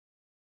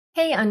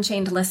Hey,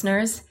 Unchained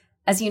listeners.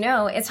 As you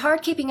know, it's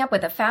hard keeping up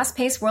with the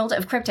fast-paced world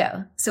of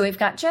crypto, so we've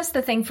got just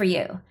the thing for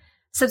you.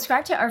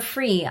 Subscribe to our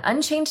free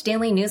Unchained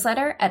daily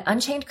newsletter at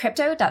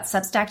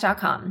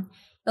unchainedcrypto.substack.com.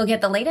 You'll get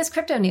the latest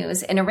crypto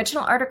news and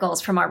original articles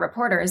from our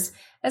reporters,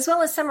 as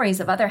well as summaries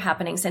of other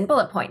happenings and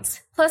bullet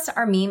points, plus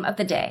our meme of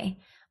the day,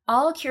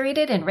 all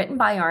curated and written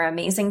by our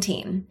amazing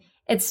team.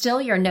 It's still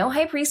your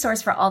no-hype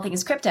resource for all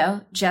things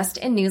crypto, just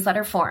in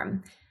newsletter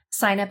form.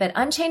 Sign up at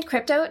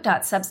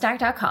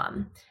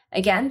unchainedcrypto.substack.com.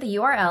 Again, the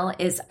URL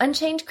is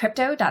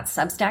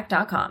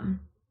unchainedcrypto.substack.com.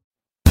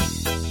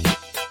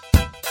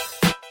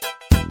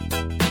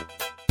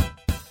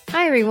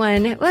 Hi,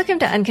 everyone. Welcome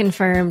to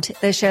Unconfirmed,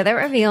 the show that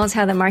reveals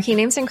how the marquee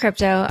names in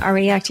crypto are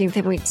reacting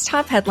to the week's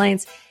top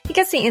headlines and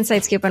gets the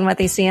inside scoop on what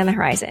they see on the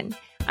horizon.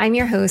 I'm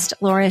your host,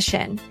 Laura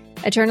Shin,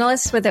 a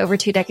journalist with over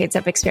 2 decades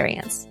of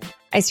experience.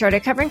 I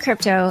started covering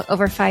crypto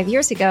over 5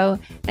 years ago,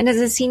 and as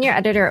a senior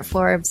editor at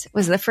Forbes,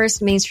 was the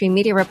first mainstream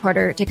media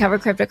reporter to cover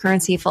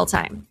cryptocurrency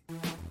full-time.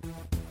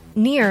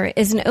 Near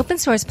is an open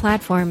source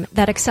platform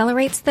that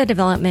accelerates the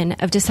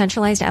development of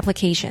decentralized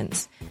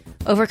applications,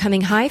 overcoming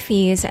high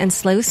fees and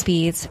slow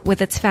speeds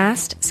with its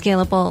fast,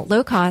 scalable,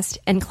 low-cost,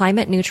 and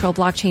climate-neutral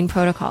blockchain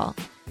protocol.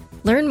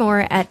 Learn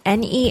more at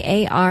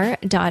near.org.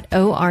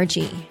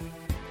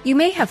 You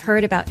may have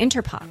heard about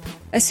Interpop,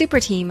 a super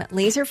team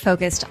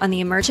laser-focused on the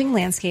emerging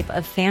landscape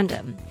of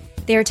fandom.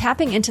 They are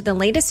tapping into the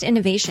latest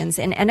innovations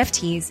in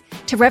NFTs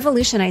to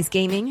revolutionize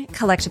gaming,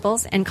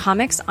 collectibles, and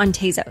comics on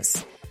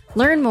Tezos.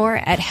 Learn more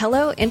at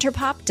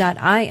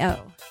hellointerpop.io.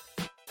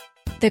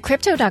 The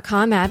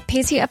Crypto.com app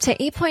pays you up to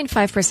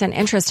 8.5%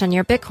 interest on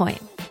your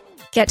Bitcoin.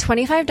 Get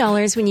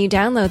 $25 when you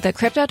download the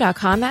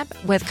Crypto.com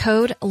app with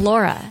code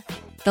LAURA.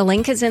 The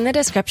link is in the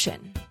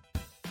description.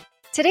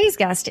 Today's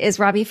guest is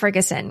Robbie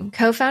Ferguson,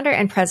 co-founder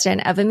and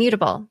president of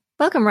Immutable.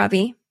 Welcome,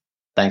 Robbie.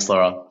 Thanks,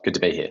 Laura. Good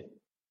to be here.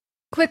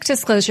 Quick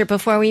disclosure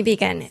before we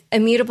begin.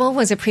 Immutable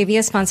was a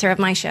previous sponsor of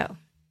my show.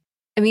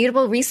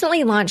 Immutable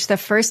recently launched the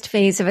first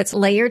phase of its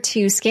Layer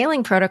 2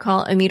 scaling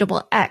protocol,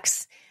 Immutable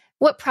X.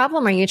 What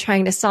problem are you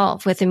trying to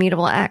solve with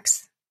Immutable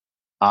X?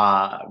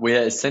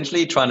 We're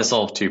essentially trying to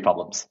solve 2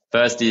 problems.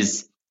 First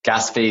is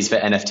gas fees for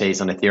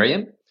NFTs on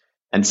Ethereum.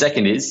 And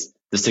second is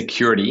the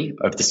security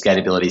of the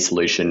scalability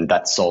solution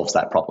that solves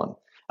that problem.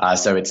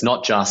 So it's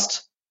not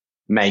just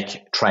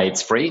make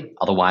trades free.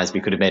 Otherwise, we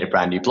could have made a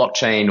brand new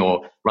blockchain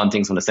or run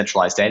things on a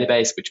centralized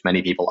database, which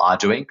many people are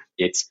doing.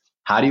 It's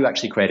how do you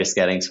actually create a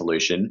scaling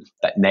solution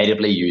that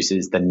natively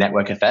uses the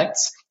network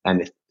effects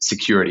and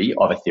security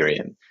of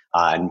Ethereum?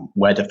 And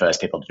we're the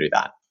first people to do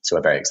that. So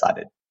we're very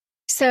excited.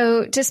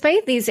 So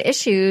despite these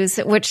issues,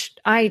 which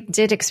I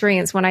did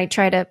experience when I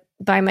tried to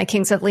buy my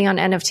Kings of Leon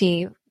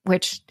NFT,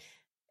 which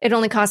it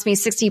only cost me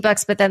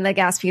 $60, but then the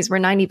gas fees were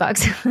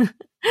 $90.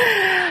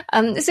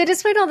 So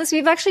despite all this,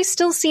 we've actually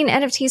still seen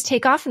NFTs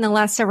take off in the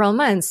last several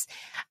months.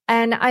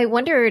 And I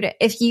wondered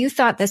if you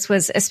thought this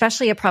was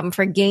especially a problem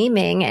for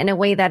gaming in a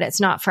way that it's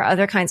not for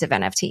other kinds of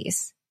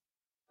NFTs.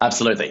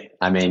 Absolutely.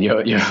 I mean,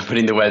 you're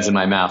putting the words in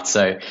my mouth.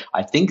 So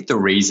I think the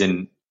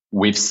reason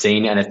we've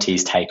seen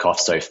NFTs take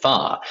off so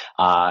far,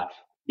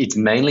 it's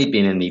mainly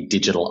been in the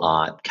digital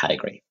art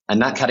category.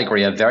 And that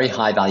category are very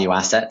high value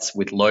assets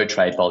with low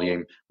trade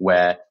volume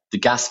where the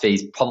gas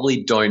fees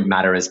probably don't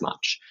matter as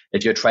much.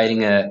 If you're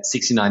trading a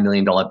 $69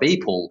 million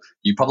B pool,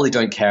 you probably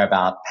don't care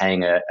about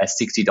paying a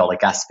 $60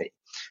 gas fee.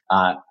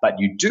 But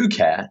you do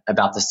care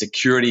about the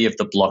security of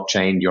the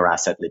blockchain your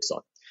asset lives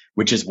on,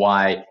 which is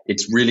why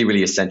it's really,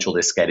 really essential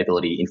this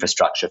scalability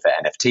infrastructure for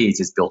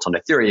NFTs is built on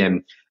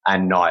Ethereum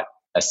and not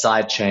a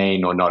side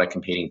chain or not a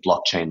competing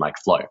blockchain like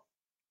Flow.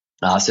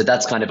 So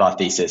that's kind of our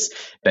thesis.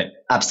 But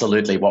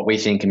absolutely, what we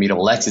think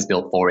Immutable X is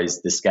built for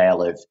is the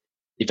scale of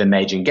if a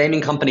major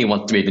gaming company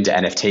wants to move into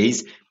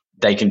NFTs,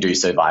 they can do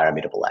so via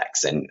Immutable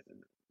X. And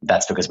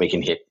that's because we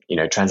can hit,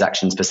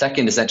 transactions per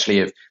second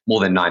essentially of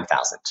more than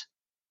 9,000.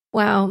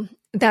 Wow,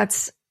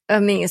 that's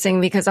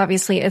amazing because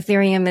obviously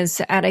Ethereum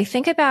is at, I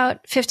think,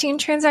 about 15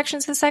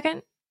 transactions a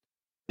second.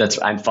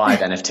 And 5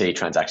 NFT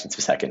transactions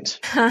per second.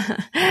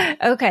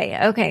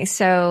 Okay.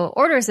 So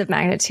orders of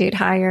magnitude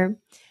higher.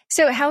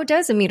 So how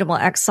does Immutable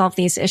X solve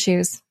these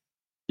issues?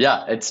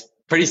 Yeah, it's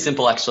pretty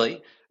simple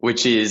actually,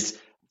 which is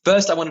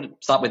first I wanted to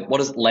start with what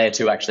does layer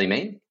 2 actually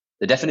mean?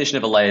 The definition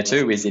of a layer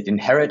 2 is it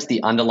inherits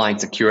the underlying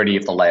security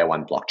of the layer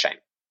 1 blockchain.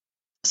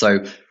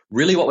 So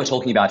really what we're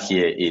talking about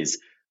here is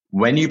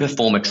when you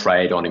perform a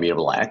trade on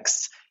Immutable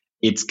X,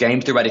 it's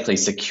game theoretically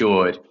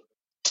secured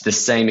to the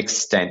same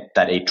extent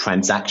that a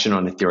transaction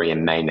on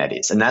Ethereum mainnet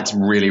is. And that's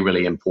really,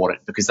 really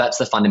important because that's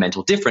the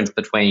fundamental difference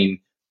between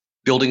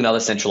building another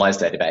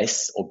centralized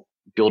database or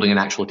building an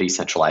actual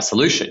decentralized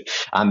solution.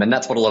 And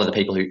that's what a lot of the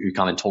people who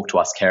come and talk to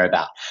us care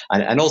about.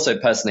 And also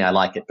personally, I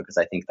like it because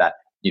I think that,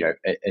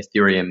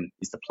 Ethereum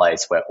is the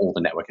place where all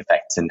the network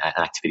effects and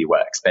activity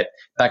works. But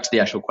back to the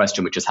actual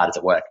question, which is how does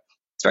it work?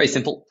 It's very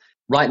simple.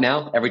 Right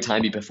now, every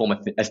time you perform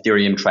an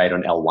Ethereum trade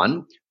on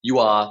L1, you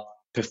are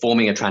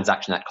performing a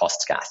transaction that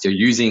costs gas. You're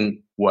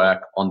using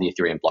work on the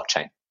Ethereum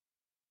blockchain.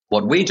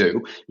 What we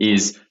do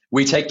is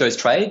We take those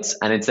trades,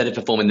 and instead of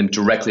performing them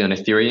directly on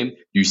Ethereum,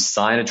 you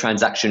sign a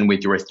transaction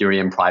with your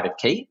Ethereum private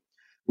key.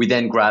 We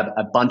then grab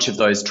a bunch of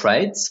those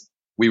trades,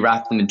 we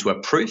wrap them into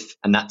a proof,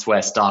 and that's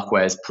where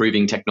Starkware's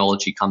proving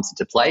technology comes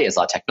into play as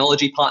our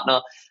technology partner.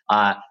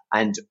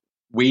 And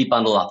we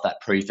bundle up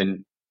that proof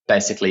and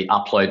basically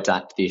upload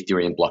that to the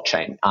Ethereum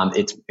blockchain.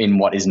 It's in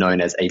what is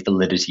known as a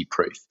validity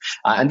proof.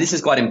 And this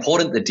is quite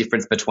important, the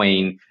difference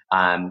between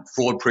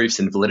fraud proofs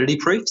and validity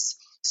proofs.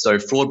 So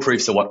fraud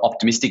proofs are what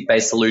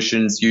optimistic-based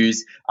solutions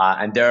use,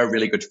 and they're a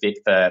really good fit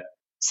for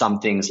some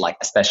things like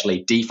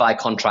especially DeFi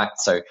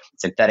contracts. So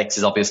Synthetics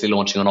is obviously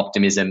launching on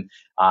Optimism,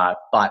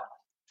 but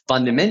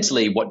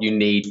fundamentally what you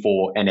need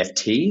for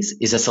NFTs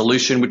is a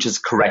solution which is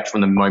correct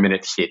from the moment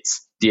it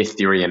hits the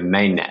Ethereum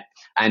mainnet.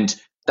 And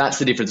that's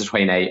the difference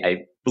between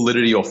a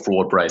validity or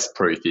fraud-based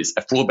proof. Is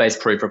a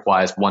fraud-based proof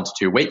requires 1 to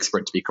 2 weeks for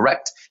it to be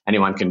correct.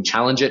 Anyone can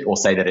challenge it or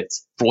say that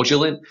it's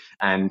fraudulent.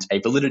 And a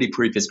validity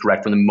proof is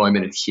correct from the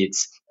moment it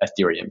hits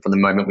Ethereum, from the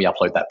moment we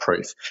upload that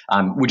proof,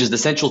 which is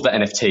essential for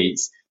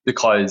NFTs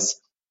because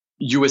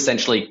you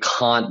essentially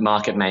can't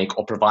market make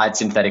or provide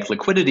synthetic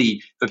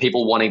liquidity for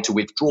people wanting to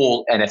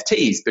withdraw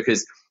NFTs,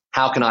 because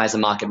how can I as a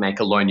market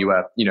maker loan you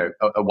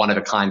a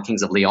one-of-a-kind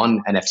Kings of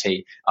Leon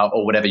NFT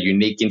or whatever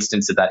unique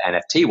instance of that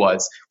NFT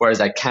was,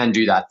 whereas I can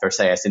do that for,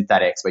 say, a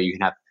Synthetics where you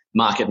can have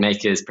market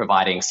makers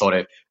providing sort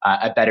of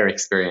a better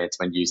experience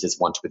when users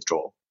want to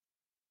withdraw.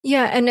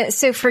 Yeah, and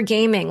so for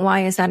gaming,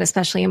 why is that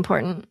especially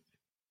important?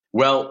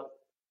 Well,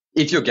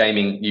 if you're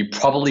gaming, you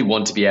probably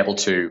want to be able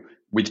to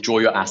withdraw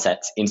your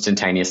assets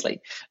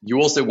instantaneously. You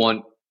also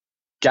want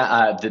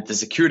the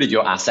security of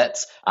your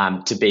assets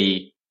to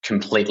be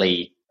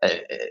completely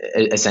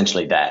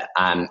essentially there.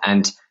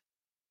 And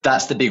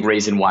that's the big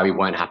reason why we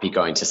weren't happy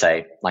going to,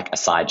 say, like a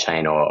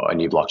sidechain or a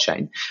new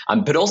blockchain.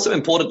 But also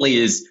importantly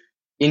is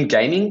in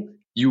gaming,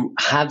 you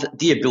have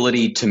the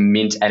ability to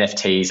mint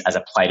NFTs as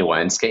a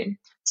play-to-earn scheme.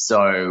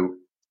 So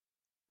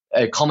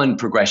a common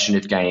progression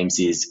of games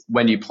is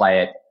when you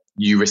play it,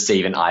 you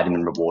receive an item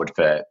and reward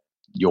for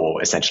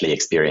your essentially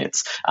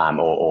experience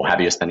or how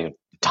you're spending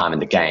time in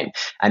the game.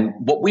 And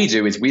what we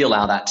do is we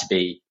allow that to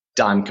be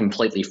done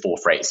completely for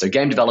free. So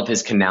game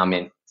developers can now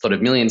mint sort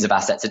of millions of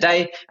assets a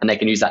day, and they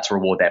can use that to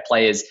reward their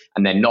players,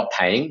 and they're not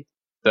paying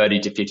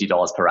 $30 to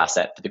 $50 per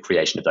asset for the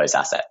creation of those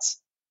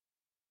assets.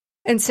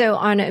 And so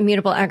on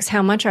Immutable X,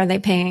 how much are they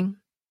paying?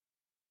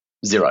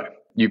 $0.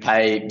 You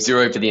pay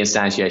 $0 for the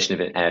instantiation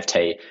of an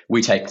NFT.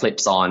 We take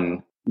clips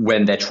on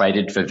when they're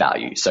traded for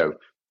value. So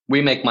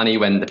we make money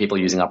when the people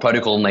using our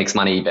protocol makes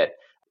money, but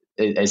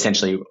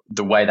essentially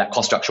the way that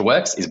cost structure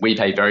works is we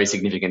pay very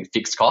significant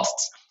fixed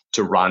costs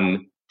to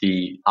run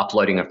the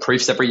uploading of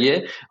proofs every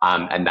year.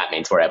 And that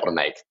means we're able to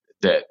make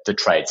the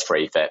trades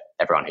free for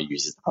everyone who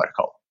uses the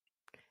protocol.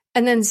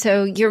 And then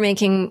so you're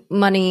making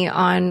money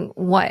on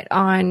what?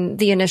 On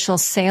the initial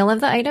sale of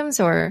the items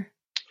or?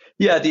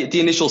 Yeah, the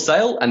initial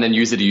sale and then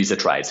user-to-user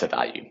trades for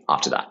value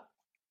after that.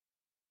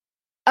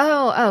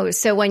 Oh,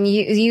 so when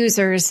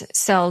users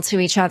sell to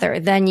each other,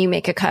 then you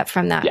make a cut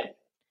from that. Yeah.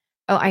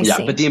 Oh, I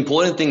see. But the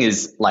important thing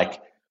is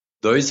like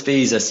those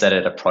fees are set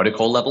at a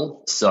protocol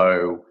level.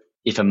 So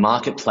if a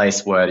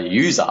marketplace were to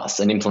use us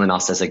and implement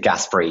us as a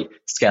gas-free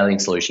scaling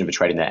solution for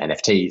trading their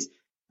NFTs,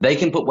 they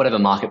can put whatever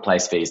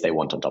marketplace fees they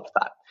want on top of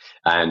that.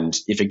 And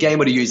if a game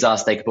were to use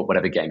us, they could put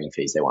whatever gaming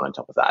fees they want on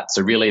top of that.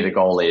 So really the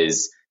goal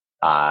is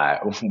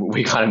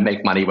we kind of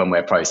make money when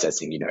we're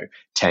processing,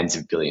 tens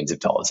of billions of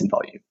dollars in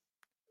volume.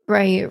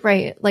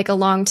 Right. Like a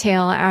long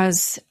tail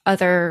as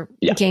other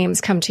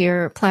games come to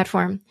your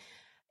platform.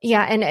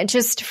 Yeah. And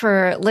just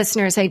for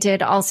listeners, I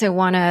did also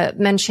want to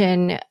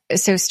mention,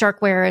 so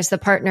Starkware is the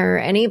partner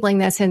enabling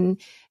this,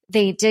 and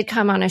they did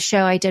come on a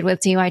show I did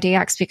with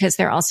DYDX because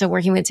they're also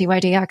working with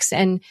DYDX.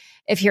 And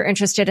if you're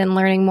interested in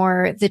learning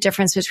more, the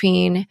difference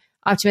between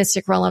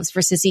optimistic rollups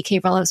versus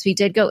ZK rollups, we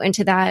did go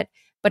into that,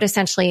 but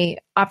essentially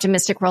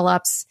optimistic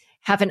rollups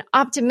have an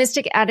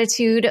optimistic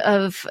attitude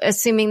of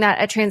assuming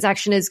that a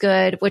transaction is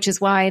good, which is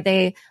why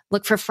they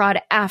look for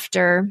fraud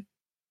after,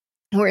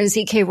 whereas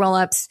ZK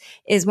rollups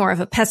is more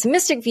of a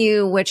pessimistic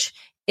view, which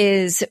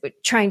is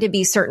trying to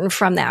be certain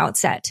from the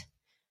outset.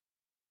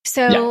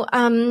 So,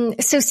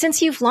 so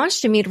since you've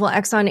launched Immutable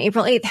X on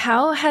April 8th,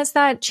 how has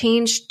that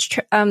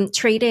changed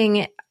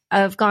trading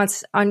of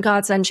Gods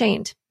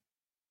Unchained?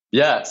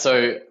 Yeah,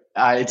 so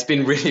it's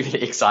been really,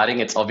 really exciting.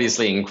 It's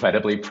obviously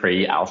incredibly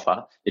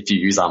pre-alpha. If you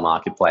use our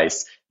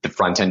marketplace, the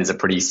front end is a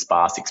pretty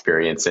sparse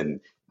experience, and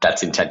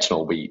that's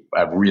intentional. We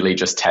are really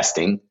just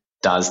testing,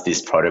 does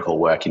this protocol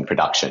work in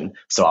production,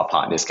 so our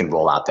partners can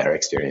roll out their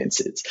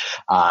experiences.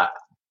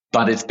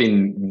 But it's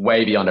been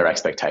way beyond our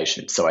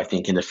expectations. So I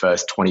think in the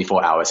first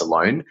 24 hours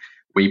alone,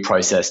 we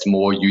processed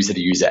more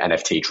user-to-user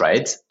NFT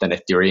trades than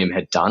Ethereum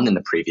had done in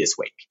the previous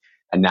week.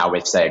 And now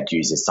we've saved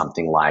users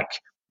something like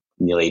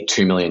nearly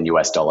 $2 million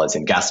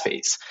in gas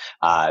fees.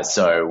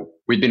 So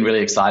we've been really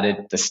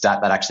excited. The stat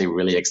that actually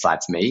really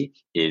excites me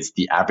is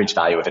the average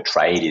value of a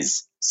trade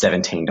is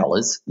 $17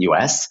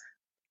 US.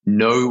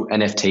 no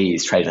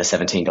NFTs trade for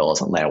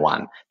 $17 on layer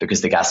one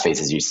because the gas fees,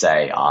 as you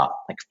say, are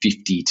like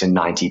 $50 to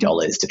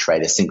 $90 to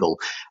trade a single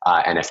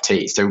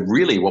NFT. So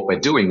really what we're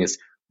doing is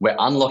we're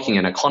unlocking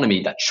an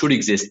economy that should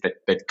exist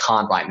but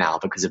can't right now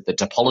because of the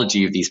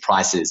topology of these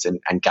prices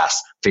and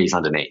gas fees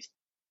underneath.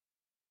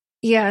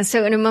 Yeah,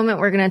 so in a moment,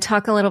 we're going to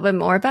talk a little bit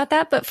more about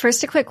that. But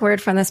first, a quick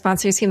word from the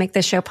sponsors who make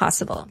this show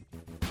possible.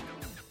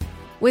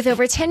 With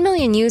over 10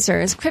 million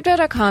users,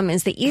 Crypto.com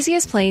is the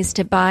easiest place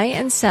to buy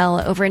and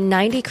sell over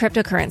 90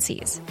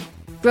 cryptocurrencies.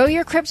 Grow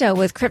your crypto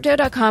with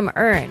Crypto.com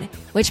Earn,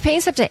 which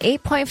pays up to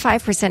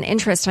 8.5%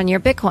 interest on your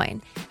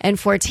Bitcoin and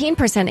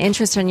 14%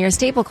 interest on your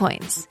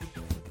stablecoins.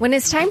 When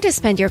it's time to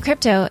spend your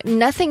crypto,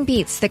 nothing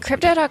beats the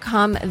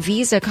Crypto.com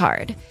Visa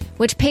card,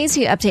 which pays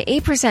you up to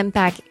 8%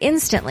 back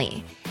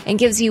instantly and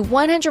gives you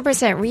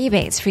 100%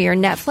 rebates for your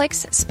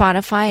Netflix,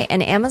 Spotify,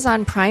 and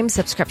Amazon Prime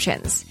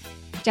subscriptions.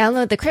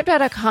 Download the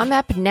Crypto.com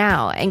app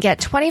now and get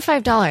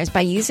 $25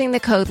 by using the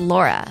code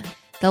LAURA.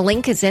 The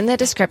link is in the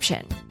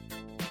description.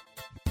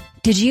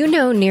 Did you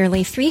know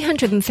nearly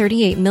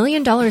 $338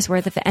 million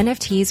worth of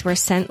NFTs were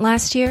sent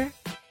last year?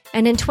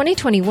 And in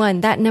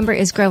 2021, that number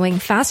is growing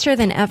faster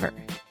than ever.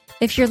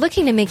 If you're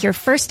looking to make your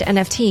first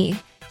NFT,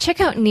 check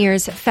out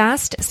Near's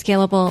fast,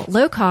 scalable,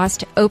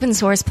 low-cost,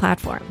 open-source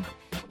platform.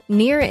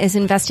 Near is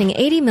investing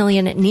 80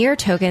 million Near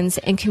tokens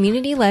in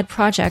community-led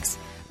projects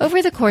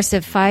over the course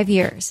of 5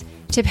 years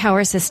to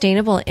power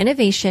sustainable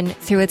innovation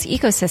through its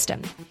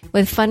ecosystem,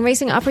 with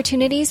fundraising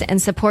opportunities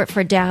and support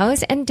for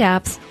DAOs and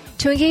dApps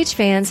to engage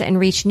fans and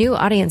reach new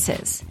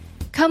audiences.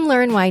 Come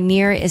learn why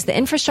Near is the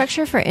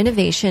infrastructure for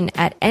innovation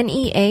at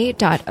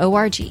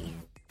NEA.org.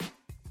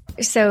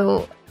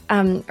 So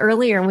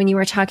earlier when you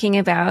were talking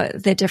about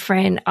the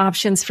different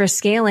options for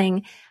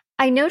scaling,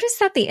 I noticed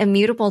that the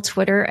Immutable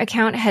Twitter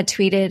account had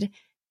tweeted,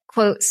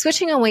 quote,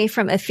 switching away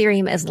from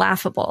Ethereum is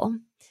laughable.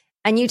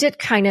 And you did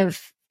kind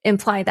of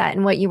imply that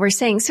in what you were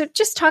saying. So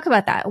just talk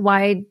about that.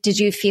 Why did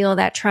you feel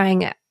that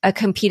trying a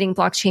competing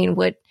blockchain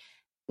would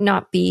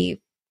not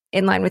be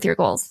in line with your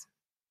goals?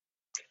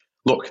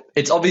 Look,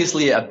 it's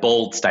obviously a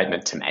bold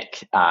statement to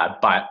make,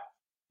 but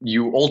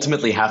you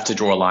ultimately have to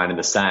draw a line in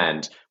the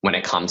sand when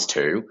it comes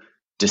to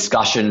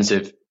discussions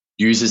of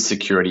users'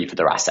 security for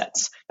their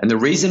assets. And the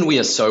reason we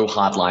are so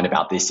hardline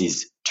about this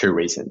is two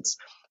reasons.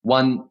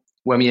 One,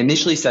 when we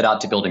initially set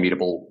out to build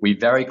Immutable, we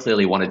very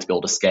clearly wanted to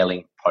build a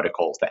scaling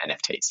protocol for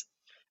NFTs.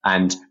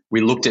 And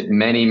we looked at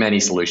many, many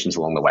solutions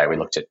along the way. We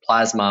looked at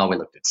Plasma, we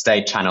looked at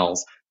state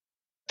channels.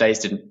 These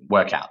didn't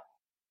work out.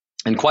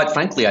 And quite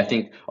frankly, I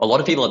think a lot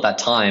of people at that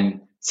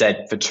time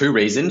said for two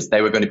reasons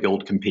they were going to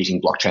build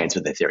competing blockchains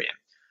with Ethereum.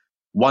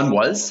 One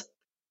was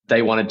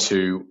they wanted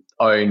to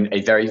own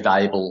a very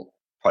valuable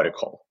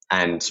protocol.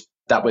 And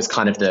that was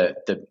kind of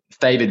the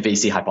favored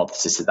VC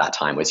hypothesis at that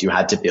time, was you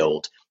had to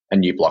build a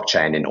new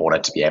blockchain in order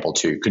to be able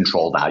to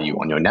control value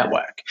on your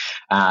network.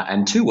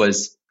 And two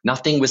was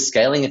nothing was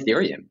scaling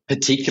Ethereum,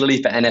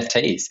 particularly for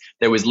NFTs.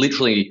 There was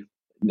literally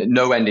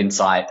no end in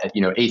sight.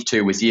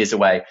 ETH2 was years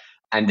away.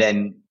 And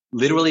then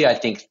literally, I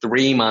think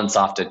 3 months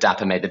after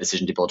Dapper made the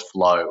decision to build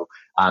Flow,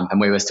 and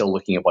we were still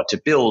looking at what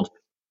to build,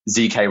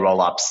 ZK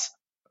rollups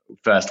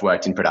first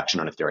worked in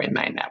production on Ethereum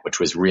mainnet, which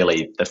was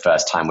really the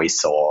first time we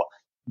saw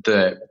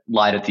the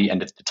light at the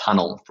end of the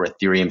tunnel for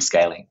Ethereum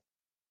scaling.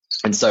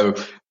 And so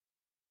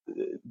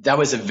that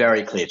was a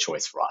very clear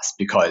choice for us,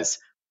 because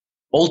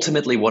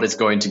ultimately what is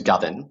going to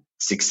govern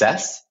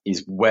success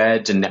is where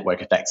do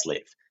network effects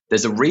live.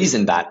 There's a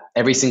reason that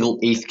every single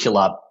ETH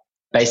killer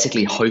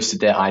basically hosted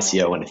their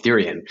ICO on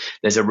Ethereum.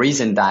 There's a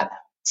reason that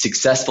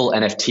successful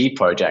NFT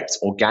projects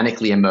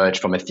organically emerge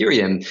from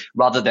Ethereum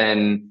rather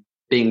than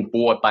being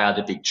bought by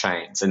other big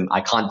chains. And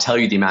I can't tell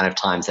you the amount of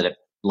times that a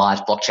large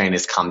blockchain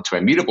has come to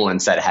Immutable and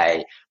said,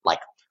 hey,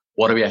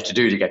 what do we have to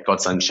do to get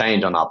Gods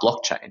Unchained on our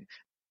blockchain?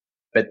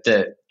 But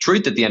the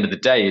truth at the end of the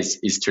day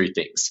is two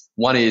things.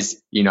 One is,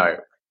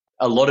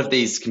 a lot of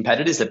these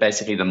competitors are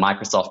basically the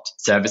Microsoft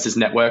services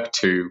network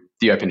to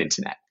the open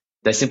internet.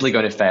 They're simply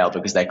going to fail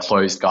because they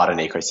closed garden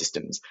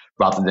ecosystems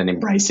rather than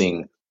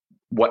embracing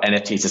what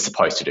NFTs are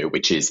supposed to do,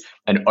 which is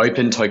an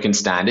open token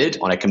standard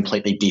on a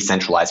completely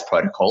decentralized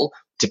protocol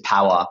to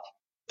power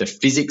the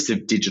physics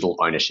of digital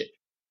ownership.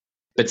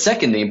 But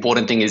second, the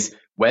important thing is,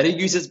 where do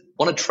users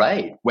want to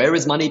trade? Where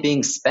is money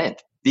being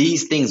spent?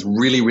 These things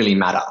really, really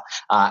matter.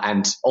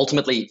 And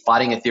ultimately,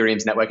 fighting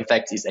Ethereum's network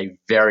effect is a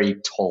very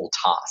tall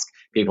task.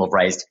 People have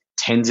raised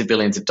tens of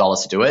billions of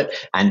dollars to do it.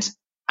 And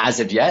as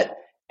of yet,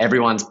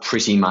 everyone's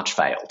pretty much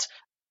failed.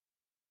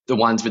 The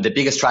ones with the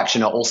biggest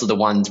traction are also the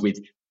ones with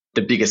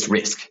the biggest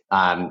risk,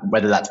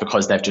 whether that's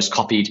because they've just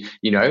copied,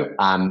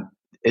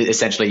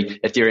 essentially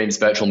Ethereum's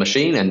virtual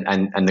machine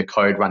and the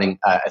code running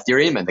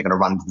Ethereum, and they're going to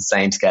run into the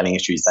same scaling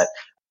issues that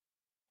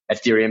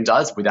Ethereum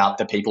does without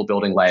the people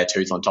building layer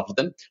twos on top of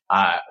them,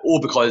 or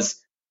because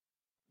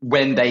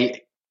when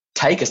they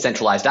take a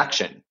centralized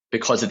action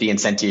because of the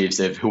incentives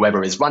of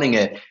whoever is running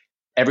it,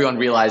 everyone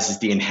realizes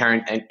the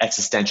inherent and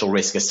existential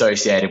risk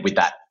associated with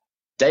that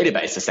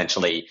database,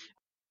 essentially,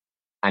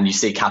 and you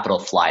see capital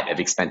flight of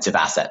expensive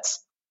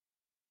assets.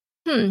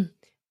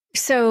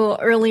 So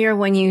earlier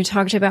when you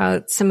talked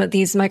about some of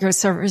these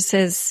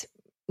microservices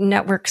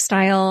network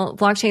style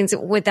blockchains,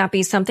 would that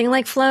be something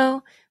like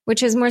Flow,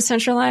 which is more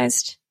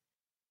centralized?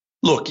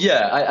 Look,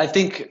 yeah, I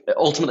think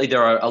ultimately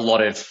there are a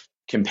lot of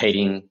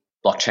competing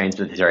blockchains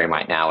with Ethereum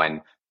right now.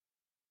 And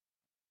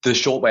the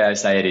short way I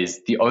say it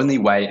is the only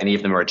way any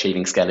of them are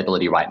achieving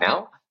scalability right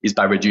now is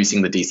by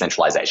reducing the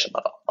decentralization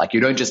level. Like,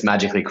 you don't just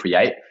magically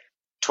create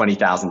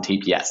 20,000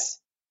 TPS.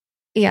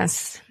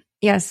 Yes.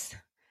 Yes.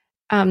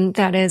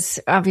 That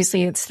is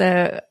obviously it's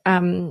the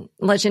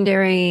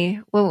legendary,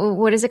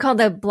 what is it called?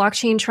 The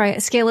blockchain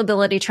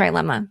scalability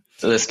trilemma.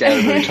 So the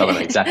scalability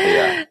trilemma, exactly.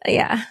 Yeah.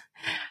 Yeah.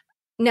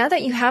 Now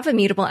that you have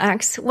Immutable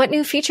X, what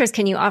new features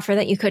can you offer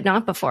that you could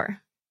not before?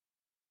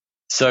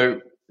 So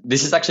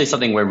this is actually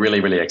something we're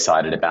really, really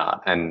excited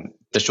about. And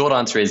the short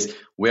answer is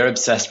we're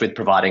obsessed with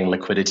providing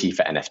liquidity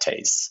for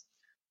NFTs.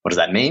 What does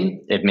that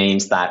mean? It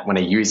means that when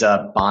a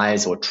user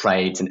buys or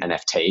trades an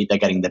NFT, they're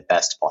getting the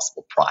best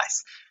possible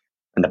price.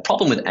 And the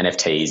problem with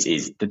NFTs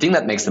is the thing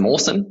that makes them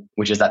awesome,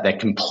 which is that they're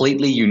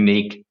completely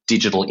unique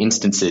digital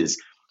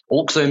instances,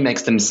 also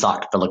makes them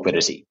suck for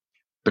liquidity.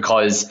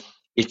 Because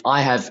if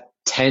I have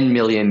 10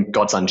 million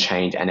Gods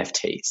Unchained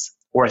NFTs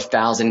or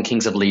 1,000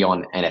 Kings of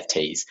Leon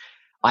NFTs,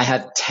 I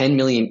have 10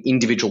 million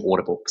individual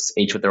order books,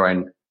 each with their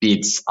own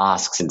bids,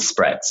 asks, and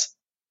spreads.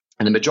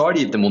 And the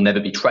majority of them will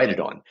never be traded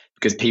on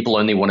because people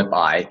only want to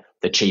buy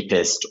the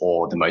cheapest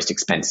or the most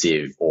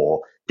expensive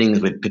or things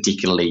with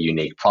particularly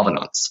unique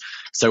provenance.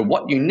 So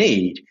what you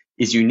need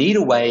is you need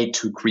a way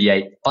to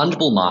create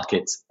fungible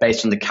markets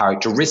based on the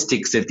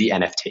characteristics of the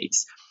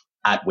NFTs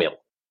at will,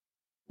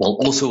 while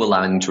also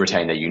allowing them to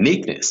retain their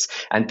uniqueness.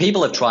 And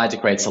people have tried to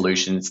create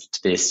solutions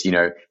to this,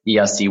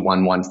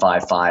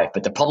 ERC1155,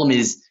 but the problem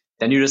is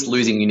then you're just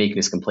losing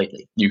uniqueness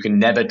completely. You can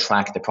never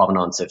track the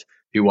provenance of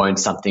who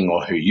owns something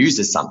or who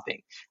uses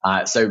something.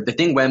 So the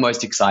thing we're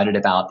most excited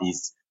about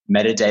is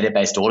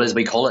metadata-based orders,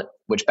 we call it,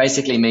 which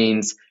basically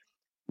means,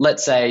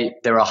 let's say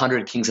there are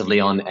 100 Kings of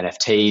Leon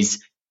NFTs.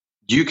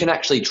 You can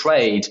actually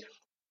trade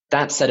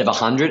that set of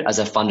 100 as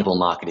a fungible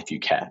market if you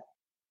care.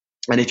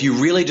 And if you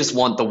really just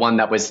want the one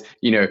that was,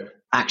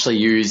 actually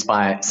used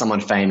by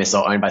someone famous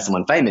or owned by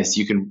someone famous,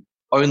 you can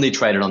only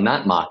trade it on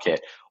that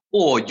market.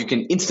 Or you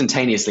can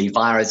instantaneously,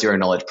 via a zero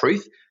knowledge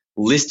proof,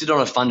 list it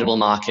on a fungible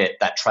market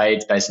that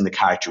trades based on the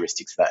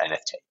characteristics of that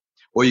NFT.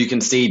 Or you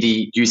can see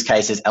the use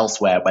cases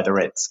elsewhere, whether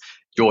it's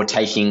you're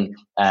taking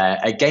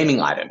a gaming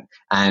item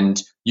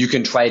and you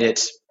can trade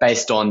it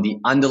based on the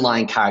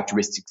underlying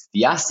characteristics of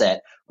the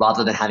asset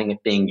rather than having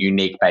it being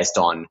unique based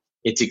on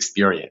its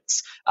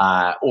experience.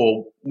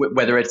 Or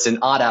whether it's an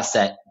art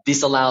asset,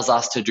 this allows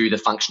us to do the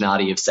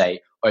functionality of, say,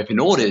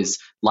 open orders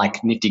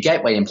like Nifty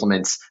Gateway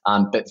implements,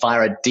 but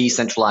via a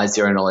decentralized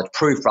zero knowledge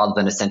proof rather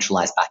than a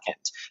centralized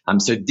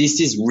backend. So this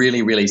is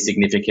really, really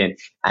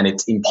significant, and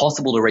it's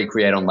impossible to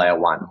recreate on layer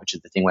one, which is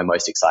the thing we're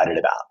most excited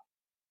about.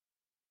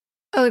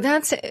 Oh,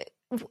 that's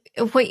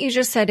what you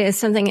just said is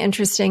something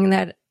interesting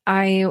that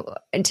I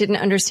didn't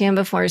understand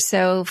before.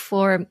 So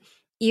for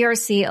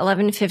ERC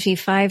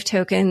 1155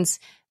 tokens,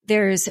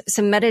 there's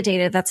some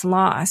metadata that's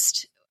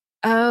lost.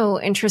 Oh,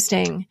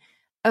 interesting.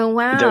 Oh,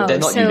 wow. They're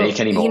not unique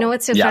anymore. You know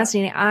what's so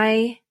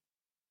fascinating?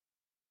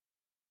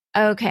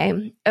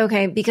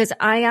 Okay. Because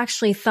I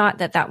actually thought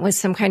that was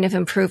some kind of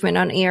improvement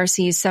on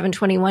ERC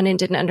 721 and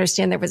didn't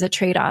understand there was a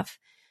trade-off.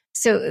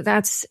 So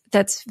that's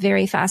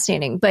very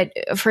fascinating. But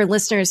for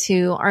listeners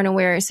who aren't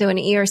aware, so an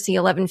ERC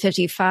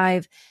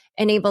 1155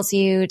 enables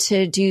you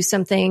to do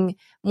something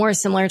more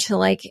similar to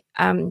like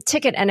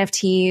ticket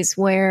NFTs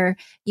where,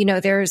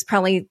 there's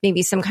probably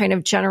maybe some kind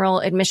of general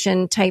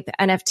admission type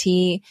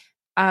NFT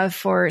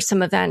for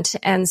some event.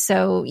 And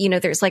so,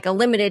 there's like a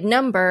limited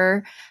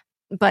number,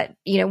 but,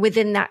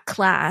 within that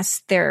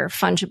class, they're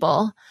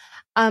fungible.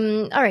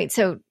 All right.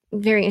 So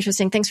very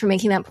interesting. Thanks for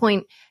making that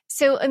point.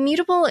 So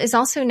Immutable is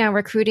also now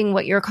recruiting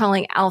what you're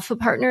calling alpha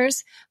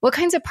partners. What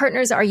kinds of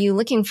partners are you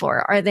looking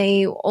for? Are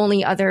they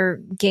only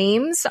other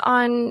games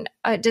on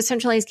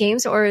decentralized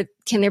games, or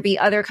can there be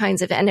other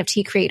kinds of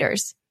NFT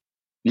creators?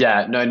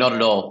 Yeah, no, not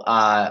at all.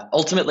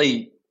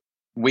 Ultimately,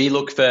 we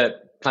look for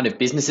kind of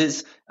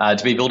businesses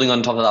to be building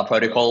on top of our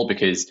protocol,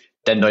 because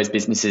then those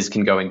businesses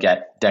can go and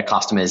get their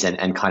customers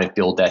and kind of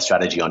build their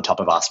strategy on top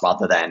of us,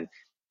 rather than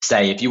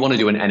say, if you want to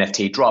do an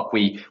NFT drop,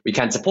 we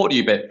can support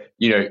you, but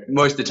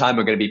most of the time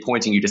we're going to be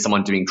pointing you to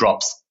someone doing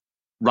drops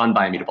run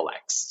by Immutable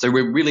X. So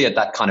we're really at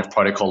that kind of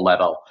protocol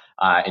level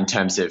in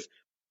terms of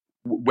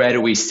where do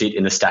we sit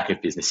in the stack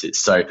of businesses.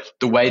 So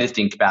the way to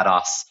think about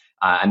us,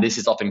 and this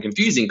is often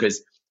confusing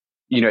because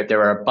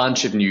there are a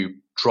bunch of new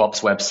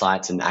drops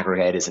websites and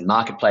aggregators and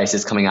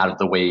marketplaces coming out of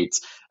the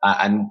weeds,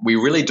 and we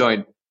really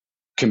don't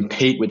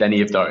compete with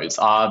any of those.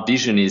 Our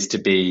vision is to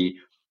be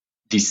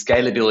the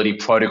scalability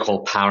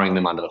protocol powering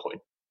them under the hood.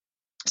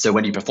 So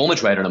when you perform a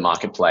trade on a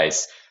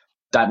marketplace,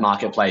 that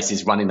marketplace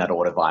is running that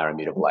order via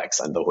Immutable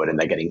X under the hood, and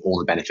they're getting all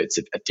the benefits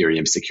of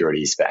Ethereum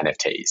securities for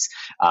NFTs.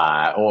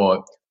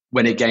 Or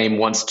when a game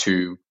wants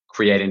to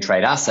create and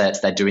trade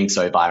assets, they're doing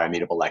so via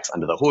Immutable X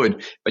under the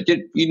hood, but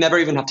you never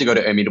even have to go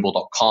to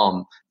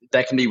immutable.com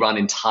they can be run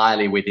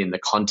entirely within the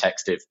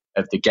context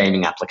of the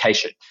gaming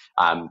application.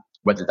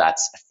 Whether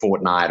that's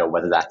Fortnite or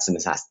whether that's an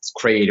Assassin's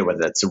Creed or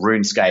whether that's a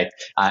RuneScape.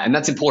 And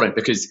that's important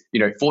because,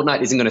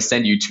 Fortnite isn't going to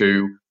send you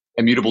to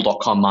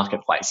Immutable.com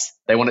marketplace.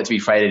 They want it to be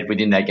traded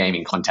within their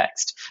gaming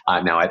context.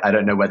 Now, I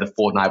don't know whether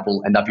Fortnite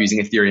will end up using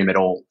Ethereum at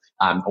all,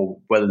 or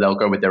whether they'll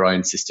go with their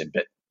own system.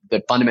 But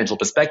the fundamental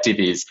perspective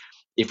is,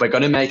 if we're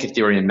going to make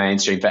Ethereum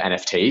mainstream for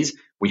NFTs,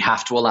 we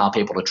have to allow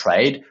people to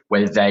trade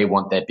where they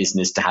want their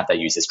business to have their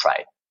users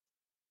trade.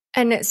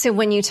 And so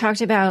when you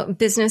talked about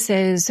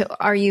businesses,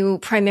 are you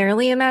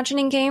primarily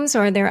imagining games,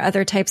 or are there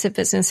other types of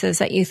businesses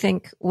that you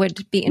think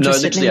would be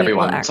interested literally in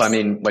everyone. X? So,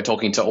 we're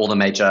talking to all the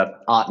major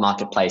art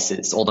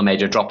marketplaces, all the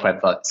major drop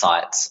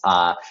websites,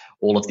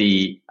 all of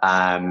the,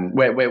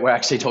 we're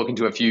actually talking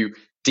to a few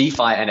DeFi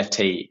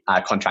NFT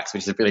contracts,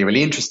 which is really,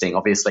 really interesting.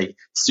 Obviously,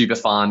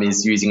 Superfarm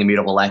is using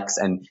Immutable X,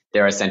 and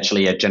they're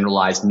essentially a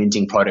generalized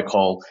minting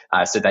protocol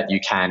so that you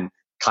can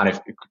kind of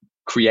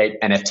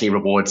create NFT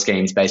reward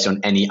schemes based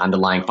on any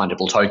underlying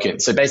fungible token.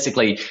 So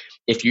basically,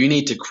 if you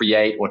need to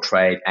create or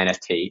trade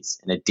NFTs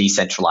in a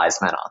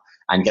decentralized manner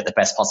and get the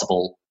best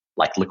possible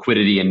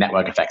liquidity and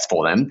network effects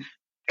for them,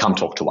 come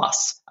talk to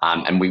us.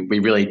 And we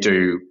really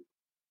do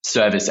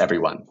service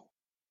everyone.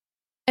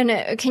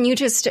 And can you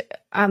just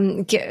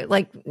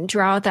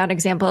draw out that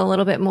example a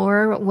little bit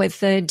more with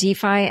the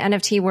DeFi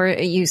NFT where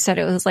you said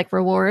it was like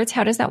rewards?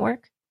 How does that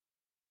work?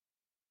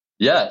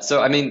 Yeah.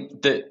 So,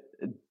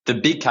 the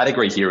big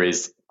category here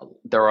is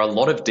there are a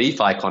lot of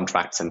DeFi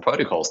contracts and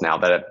protocols now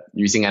that are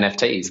using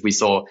NFTs. We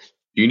saw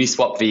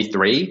Uniswap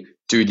V3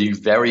 do the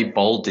very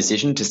bold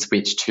decision to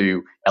switch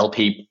to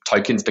LP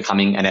tokens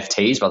becoming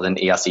NFTs rather than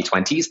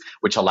ERC20s,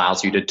 which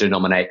allows you to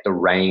denominate the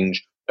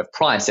range of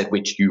price at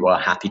which you are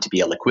happy to be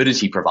a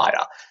liquidity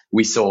provider.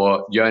 We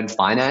saw Yearn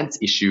Finance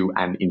issue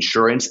an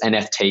insurance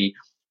NFT.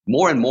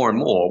 More and more and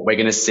more, we're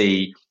going to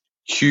see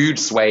huge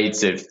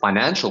swathes of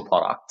financial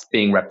products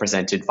being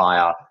represented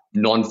via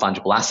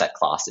non-fungible asset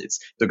classes,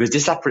 because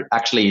this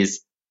actually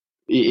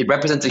it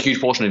represents a huge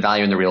portion of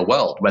value in the real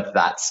world, whether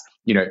that's,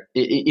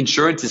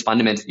 insurance is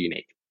fundamentally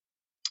unique.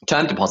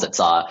 Term deposits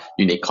are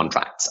unique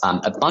contracts.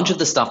 A bunch of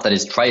the stuff that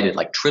is traded,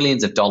 like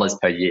trillions of dollars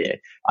per year,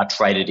 are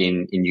traded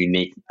in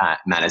unique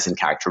manners and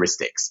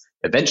characteristics.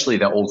 Eventually,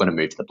 they're all going to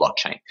move to the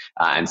blockchain.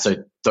 And so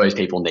those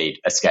people need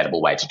a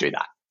scalable way to do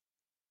that.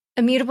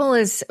 Immutable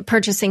is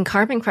purchasing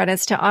carbon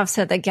credits to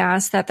offset the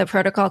gas that the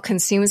protocol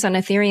consumes on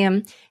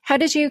Ethereum. How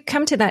did you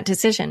come to that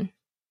decision?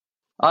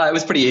 It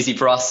was pretty easy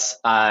for us.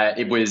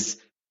 It was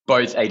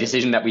both a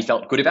decision that we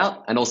felt good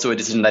about and also a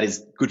decision that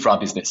is good for our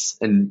business.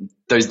 And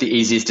those are the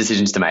easiest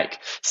decisions to make.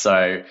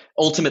 So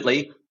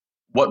ultimately,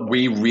 what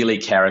we really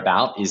care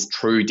about is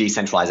true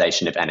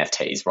decentralization of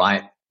NFTs,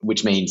 right?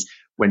 Which means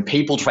when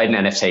people trade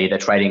an NFT, they're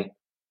trading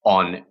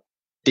on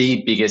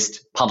the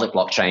biggest public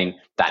blockchain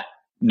that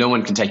no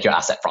one can take your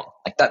asset from.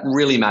 That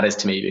really matters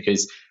to me,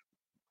 because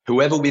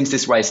whoever wins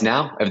this race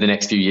now over the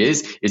next few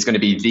years is going to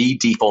be the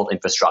default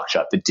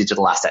infrastructure for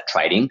digital asset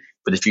trading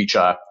for the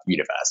future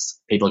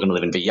universe. People are going to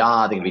live in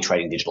VR. They're going to be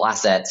trading digital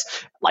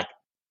assets.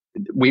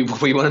 We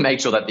want to make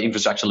sure that the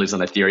infrastructure lives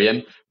on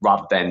Ethereum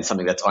rather than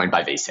something that's owned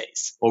by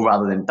VCs, or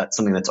rather than that's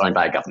something that's owned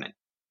by a government.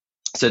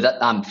 So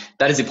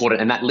that is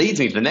important. And that leads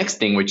me to the next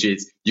thing, which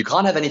is you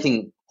can't have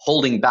anything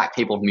holding back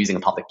people from using a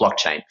public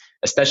blockchain,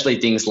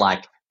 especially things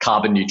like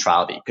carbon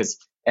neutrality, because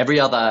every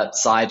other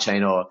side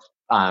chain or,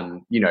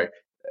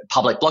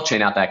 public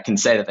blockchain out there can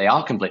say that they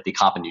are completely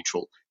carbon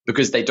neutral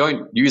because they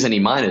don't use any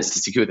miners to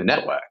secure the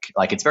network.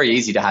 It's very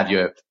easy to have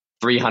your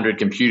 300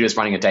 computers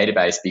running a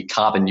database be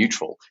carbon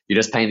neutral. You're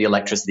just paying the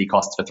electricity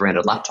costs for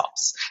 300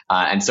 laptops.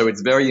 And so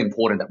it's very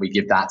important that we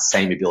give that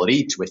same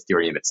ability to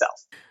Ethereum itself.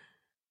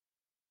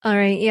 All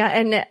right. Yeah.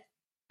 And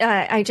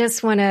I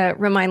just want to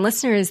remind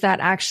listeners that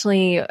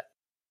actually,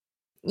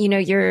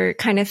 your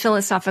kind of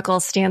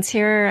philosophical stance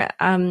here,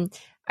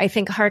 I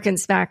think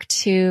harkens back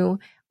to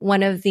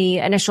one of the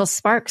initial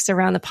sparks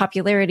around the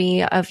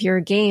popularity of your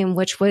game,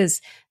 which was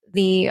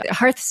the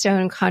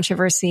Hearthstone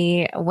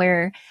controversy,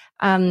 where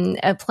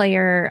a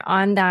player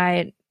on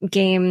that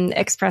game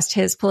expressed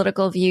his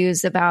political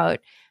views about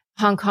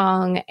Hong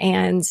Kong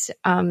and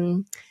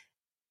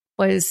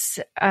was,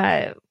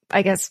 I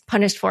guess,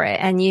 punished for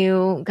it. And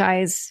you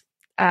guys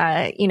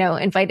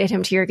invited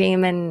him to your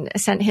game and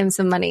sent him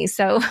some money.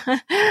 So,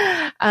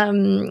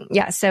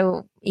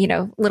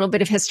 little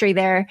bit of history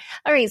there.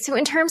 All right. So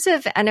in terms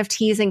of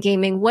NFTs and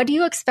gaming, what do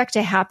you expect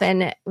to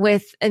happen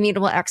with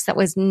Immutable X that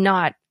was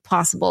not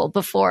possible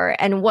before?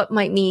 And what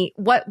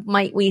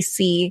might we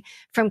see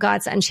from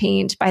Gods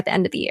Unchained by the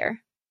end of the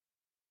year?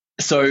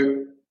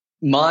 So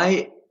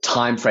my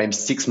time frame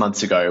 6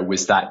 months ago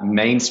was that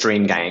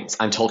mainstream games,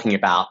 I'm talking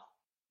about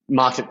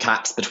market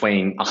caps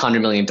between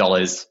 $100 million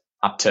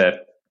up to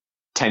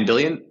 10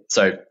 billion.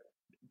 So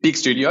big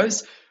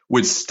studios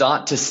would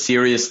start to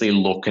seriously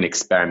look and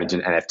experiment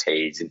in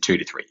NFTs in 2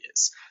 to 3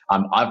 years.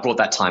 I've brought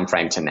that time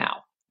frame to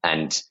now,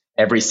 and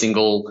every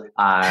single,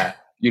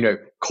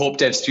 corp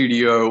dev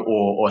studio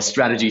or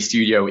strategy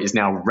studio is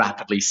now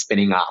rapidly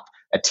spinning up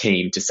a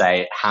team to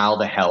say, how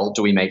the hell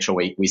do we make sure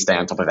we stay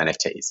on top of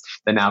NFTs?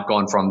 They're now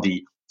gone from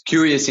the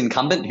curious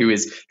incumbent who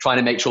is trying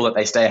to make sure that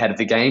they stay ahead of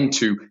the game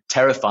to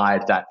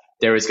terrified that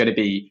there is going to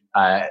be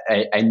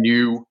a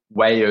new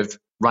way of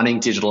running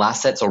digital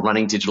assets or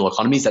running digital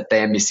economies that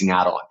they're missing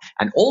out on.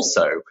 And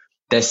also,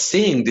 they're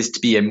seeing this to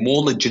be a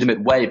more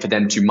legitimate way for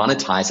them to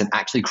monetize and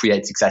actually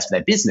create success for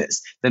their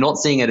business. They're not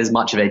seeing it as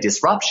much of a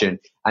disruption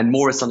and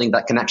more as something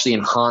that can actually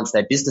enhance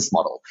their business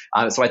model.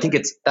 So I think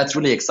that's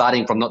really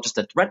exciting from not just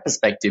a threat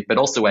perspective, but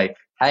also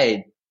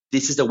hey,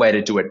 this is a way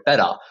to do it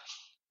better.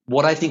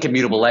 What I think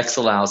Immutable X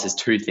allows is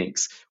two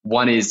things.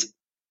 One is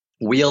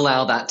we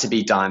allow that to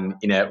be done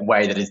in a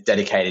way that is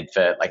dedicated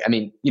for,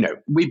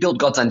 we build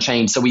Gods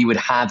Unchained, so we would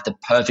have the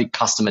perfect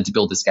customer to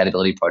build the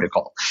scalability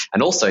protocol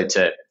and also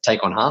to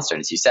take on Hearthstone,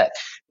 as you said.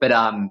 But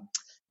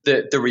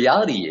the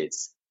reality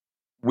is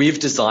we've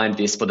designed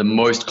this for the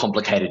most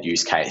complicated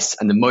use case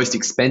and the most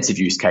expensive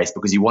use case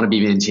because you want to be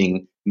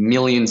minting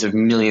millions of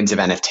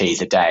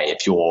NFTs a day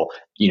if you're,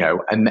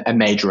 a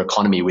major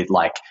economy with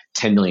like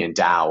 10 million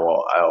DAO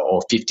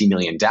or 50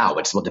 million DAO,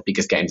 which is what the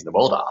biggest games in the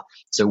world are.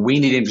 So we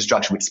need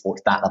infrastructure which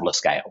supports that level of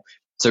scale.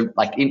 So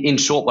like in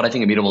short, what I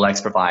think Immutable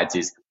X provides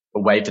is a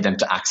way for them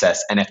to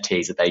access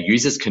NFTs that their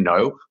users can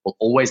know will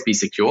always be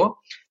secure,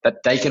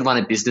 that they can run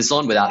a business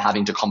on without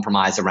having to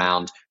compromise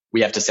around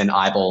we have to send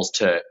eyeballs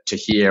to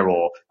here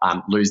or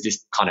lose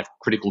this kind of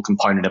critical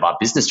component of our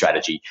business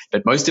strategy.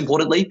 But most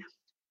importantly,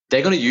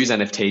 they're going to use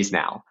NFTs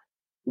now.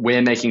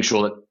 We're making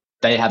sure that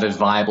they have a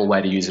viable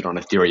way to use it on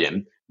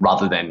Ethereum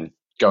rather than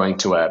going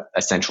to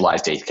a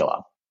centralized ETH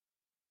killer.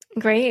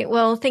 Great.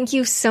 Well, thank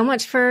you so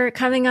much for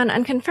coming on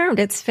Unconfirmed.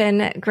 It's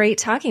been great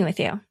talking with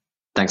you.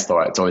 Thanks,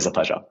 Laura. It's always a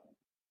pleasure.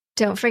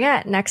 Don't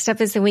forget, next up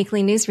is the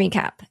weekly news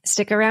recap.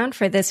 Stick around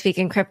for This Week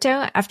in Crypto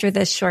after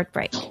this short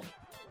break.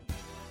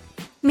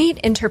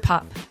 Meet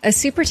Interpop, a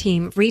super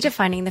team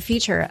redefining the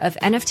future of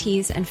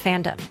NFTs and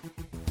fandom.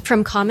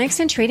 From comics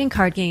and trading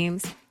card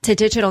games to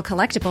digital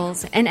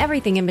collectibles and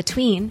everything in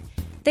between,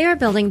 they are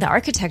building the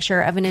architecture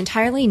of an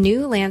entirely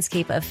new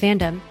landscape of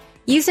fandom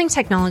using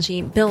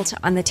technology built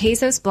on the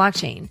Tezos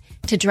blockchain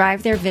to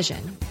drive their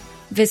vision.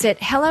 Visit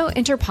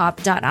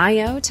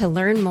hellointerpop.io to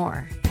learn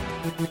more.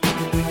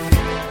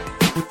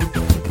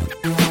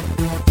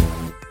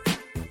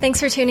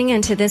 Thanks for tuning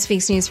in to this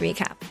week's news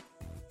recap.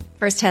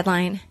 First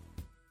headline: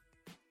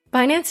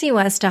 Binance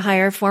US to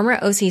hire former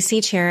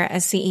OCC chair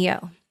as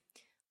CEO.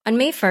 On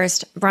May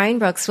 1st, Brian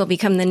Brooks will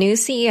become the new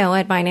CEO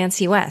at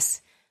Binance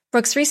US.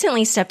 Brooks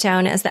recently stepped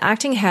down as the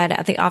acting head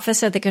at the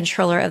Office of the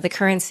Controller of the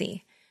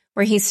Currency,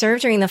 where he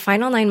served during the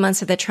final 9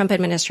 months of the Trump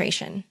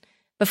administration.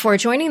 Before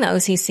joining the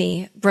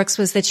OCC, Brooks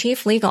was the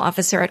chief legal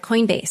officer at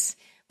Coinbase,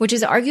 which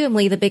is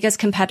arguably the biggest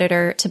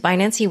competitor to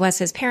Binance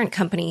US's parent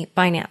company,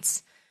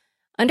 Binance.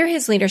 Under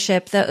his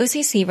leadership, the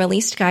OCC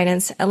released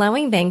guidance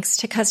allowing banks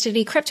to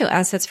custody crypto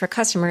assets for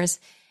customers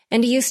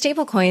and to use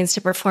stablecoins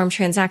to perform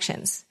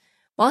transactions.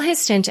 While his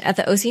stint at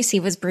the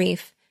OCC was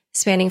brief,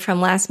 spanning from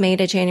last May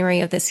to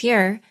January of this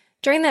year,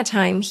 during that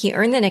time, he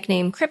earned the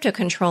nickname Crypto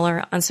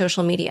Controller on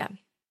social media.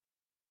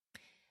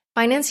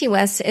 Binance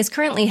US is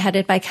currently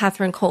headed by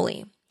Catherine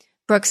Coley.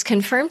 Brooks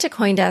confirmed to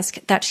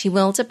CoinDesk that she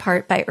will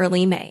depart by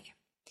early May.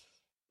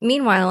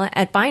 Meanwhile,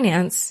 at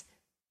Binance,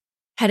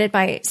 headed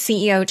by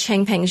CEO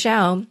Changpeng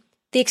Zhao,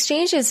 the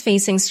exchange is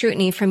facing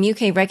scrutiny from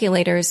UK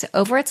regulators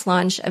over its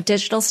launch of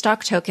digital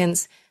stock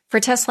tokens for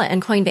Tesla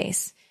and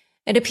Coinbase.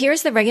 It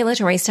appears the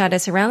regulatory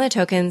status around the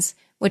tokens,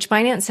 which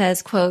Binance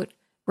says, quote,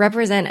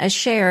 represent a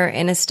share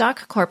in a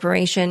stock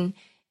corporation,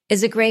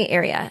 is a gray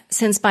area,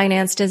 since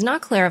Binance does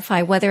not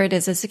clarify whether it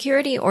is a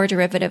security or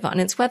derivative on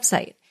its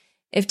website.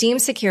 If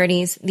deemed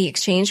securities, the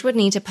exchange would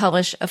need to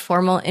publish a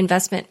formal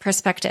investment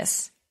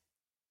prospectus.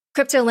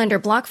 Crypto lender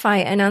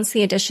BlockFi announced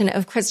the addition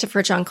of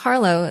Christopher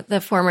Giancarlo,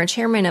 the former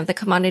chairman of the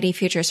Commodity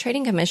Futures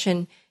Trading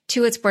Commission,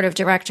 to its board of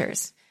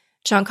directors.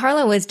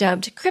 Giancarlo was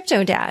dubbed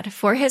Crypto Dad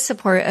for his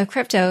support of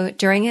crypto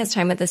during his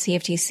time at the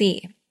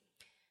CFTC.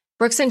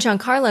 Brooks and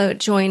Giancarlo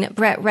join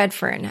Brett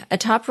Redfern, a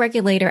top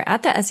regulator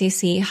at the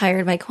SEC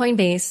hired by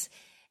Coinbase,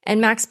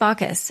 and Max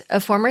Baucus, a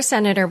former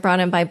senator brought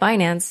in by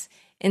Binance,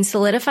 in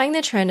solidifying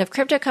the trend of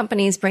crypto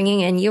companies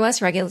bringing in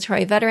U.S.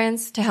 regulatory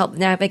veterans to help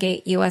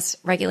navigate U.S.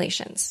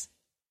 regulations.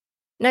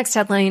 Next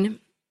headline: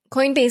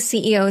 Coinbase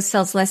CEO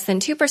sells less than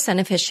 2%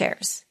 of his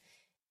shares.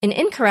 An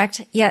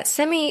incorrect yet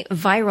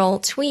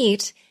semi-viral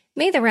tweet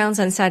made the rounds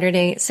on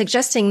Saturday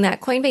suggesting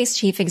that Coinbase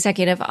Chief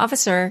Executive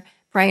Officer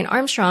Brian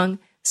Armstrong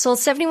sold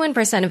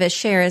 71% of his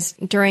shares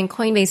during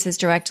Coinbase's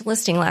direct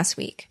listing last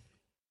week.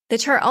 The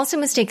chart also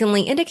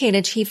mistakenly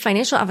indicated Chief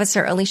Financial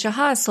Officer Alicia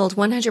Haas sold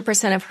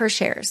 100% of her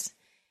shares.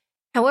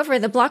 However,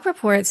 the block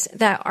reports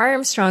that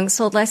Armstrong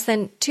sold less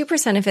than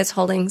 2% of his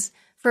holdings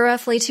for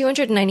roughly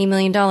 $290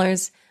 million,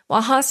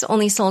 while Haas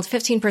only sold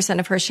 15%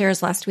 of her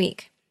shares last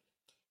week.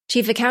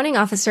 Chief Accounting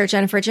Officer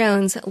Jennifer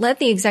Jones led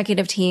the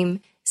executive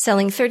team,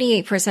 selling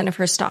 38% of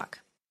her stock.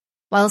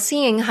 While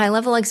seeing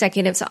high-level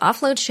executives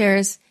offload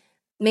shares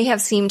may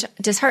have seemed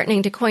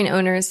disheartening to coin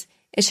owners,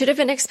 it should have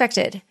been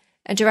expected,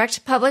 a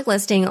direct public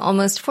listing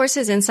almost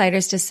forces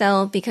insiders to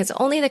sell because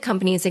only the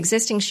company's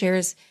existing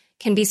shares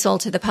can be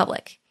sold to the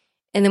public.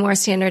 In the more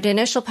standard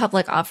initial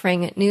public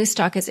offering, new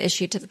stock is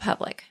issued to the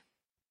public.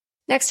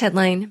 Next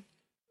headline,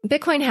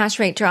 Bitcoin hash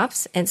rate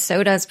drops and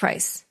so does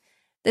price.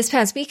 This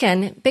past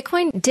weekend,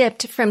 Bitcoin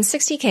dipped from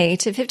 60K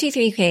to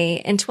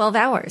 53K in 12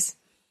 hours.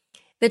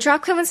 The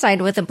drop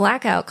coincided with a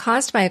blackout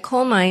caused by a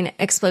coal mine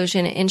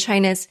explosion in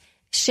China's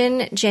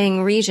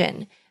Xinjiang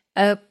region,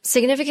 a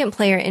significant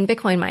player in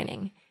Bitcoin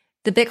mining.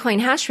 The Bitcoin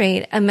hash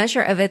rate, a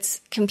measure of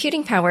its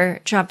computing power,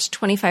 dropped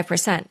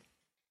 25%.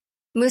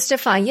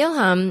 Mustafa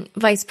Yilham,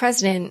 vice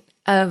president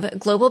of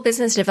global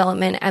business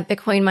development at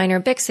Bitcoin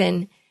miner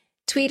Bixen,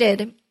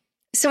 tweeted,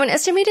 "So an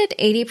estimated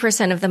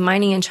 80% of the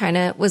mining in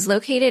China was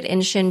located in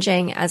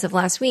Xinjiang as of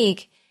last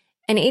week,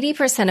 and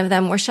 80% of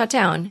them were shut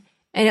down,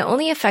 and it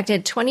only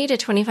affected 20 to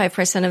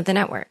 25% of the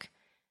network.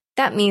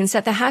 That means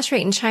that the hash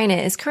rate in China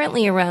is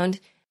currently around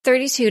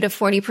 32 to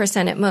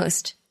 40% at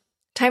most.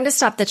 Time to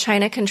stop the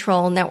China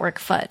Control Network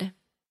FUD."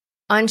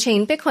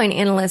 On-chain Bitcoin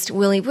analyst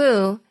Willy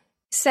Woo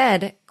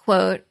said,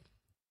 quote,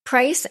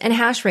 "Price and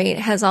hash rate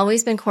has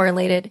always been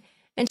correlated,"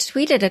 and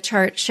tweeted a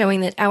chart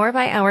showing that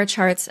hour-by-hour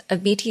charts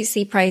of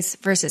BTC price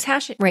versus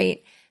hash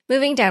rate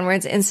moving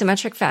downwards in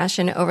symmetric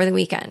fashion over the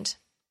weekend.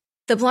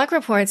 The blog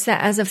reports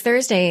that as of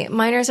Thursday,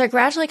 miners are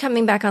gradually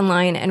coming back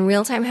online and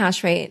real-time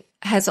hash rate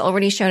has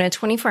already shown a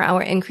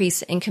 24-hour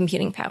increase in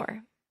computing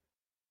power.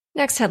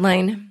 Next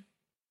headline,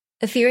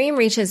 Ethereum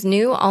reaches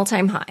new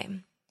all-time high.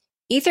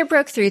 Ether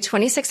broke through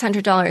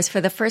 $2,600 for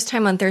the first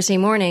time on Thursday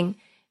morning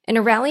in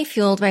a rally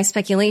fueled by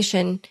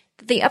speculation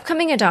that the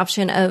upcoming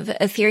adoption of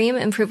Ethereum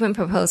Improvement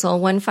Proposal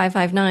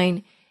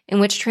 1559, in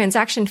which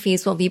transaction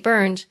fees will be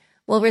burned,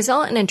 will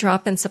result in a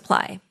drop in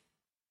supply.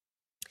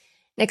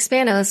 Nick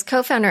Spanos,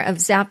 co-founder of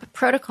Zap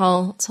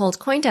Protocol, told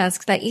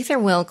CoinDesk that Ether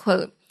will,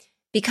 quote,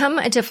 "become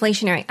a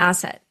deflationary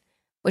asset,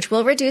 which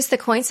will reduce the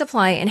coin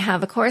supply and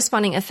have a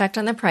corresponding effect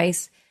on the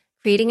price,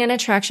 creating an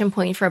attraction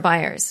point for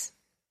buyers."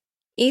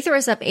 Ether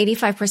is up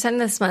 85%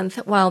 this month,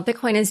 while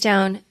Bitcoin is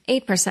down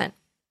 8%.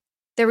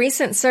 The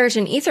recent surge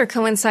in Ether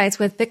coincides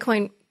with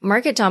Bitcoin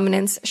market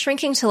dominance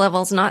shrinking to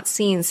levels not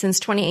seen since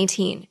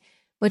 2018,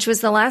 which was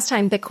the last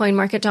time Bitcoin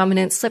market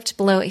dominance slipped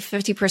below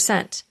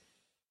 50%.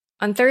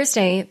 On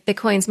Thursday,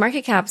 Bitcoin's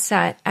market cap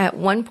sat at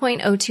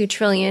 $1.02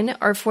 trillion,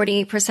 or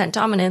 48%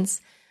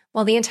 dominance,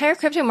 while the entire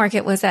crypto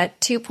market was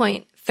at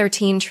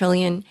 $2.13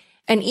 trillion,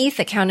 and ETH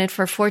accounted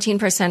for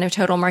 14% of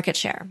total market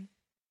share.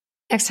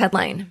 Next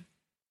headline.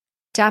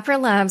 Dapper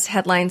Labs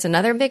headlines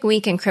another big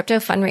week in crypto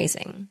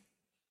fundraising.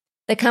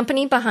 The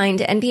company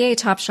behind NBA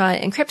Top Shot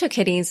and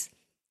CryptoKitties,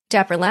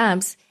 Dapper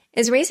Labs,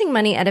 is raising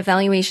money at a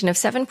valuation of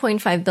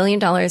 $7.5 billion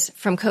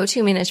from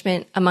Coatue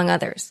Management, among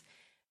others.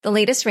 The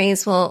latest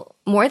raise will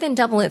more than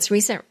double its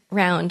recent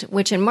round,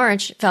 which in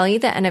March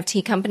valued the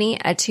NFT company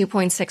at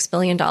 $2.6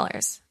 billion.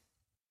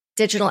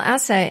 Digital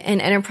Asset,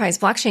 an enterprise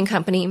blockchain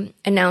company,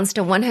 announced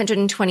a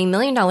 $120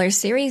 million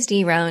Series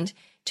D round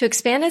to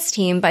expand its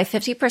team by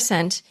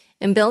 50%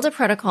 and build a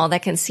protocol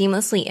that can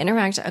seamlessly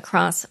interact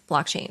across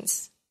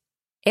blockchains.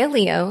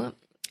 Aleo,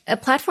 a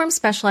platform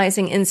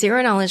specializing in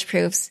zero-knowledge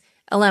proofs,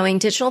 allowing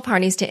digital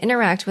parties to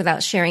interact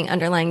without sharing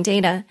underlying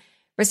data,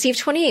 received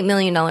 $28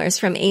 million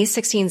from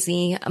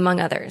A16Z, among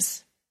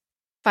others.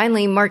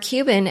 Finally, Mark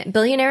Cuban,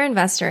 billionaire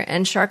investor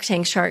and Shark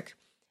Tank shark,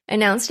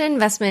 announced an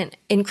investment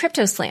in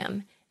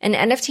CryptoSlam, an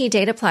NFT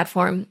data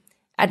platform,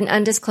 at an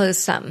undisclosed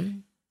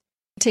sum.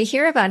 To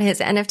hear about his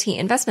NFT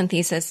investment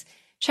thesis,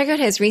 check out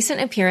his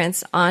recent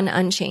appearance on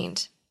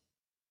Unchained.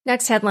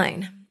 Next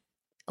headline.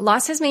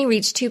 Losses may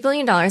reach $2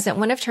 billion at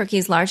one of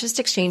Turkey's largest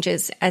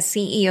exchanges as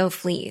CEO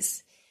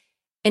flees.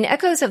 In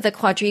echoes of the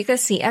Quadriga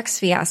CX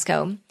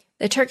fiasco,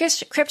 the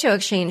Turkish crypto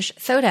exchange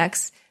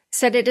Thodex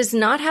said it does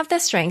not have the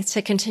strength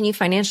to continue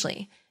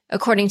financially,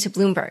 according to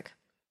Bloomberg.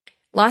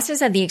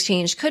 Losses at the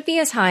exchange could be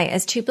as high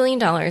as $2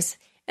 billion,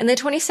 and the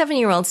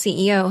 27-year-old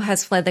CEO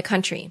has fled the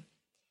country.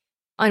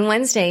 On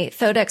Wednesday,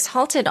 Thodex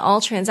halted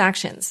all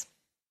transactions.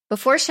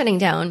 Before shutting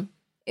down,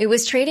 it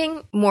was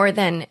trading more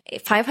than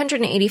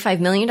 $585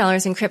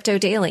 million in crypto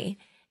daily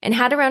and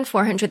had around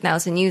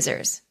 400,000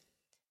 users.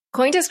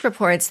 CoinDesk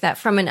reports that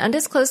from an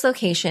undisclosed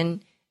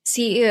location,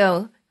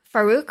 CEO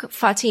Farouk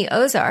Fatih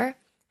Ozar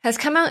has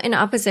come out in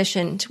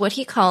opposition to what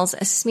he calls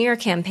a smear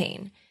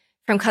campaign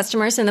from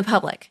customers and the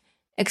public,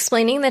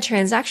 explaining the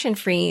transaction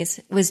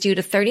freeze was due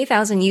to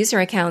 30,000 user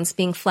accounts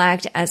being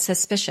flagged as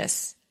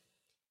suspicious.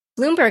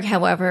 Bloomberg,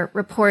 however,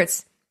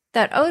 reports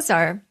that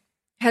Ozar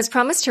has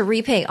promised to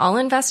repay all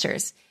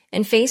investors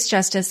and face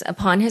justice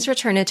upon his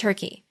return to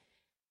Turkey.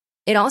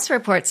 It also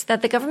reports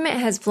that the government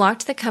has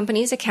blocked the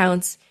company's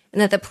accounts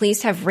and that the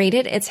police have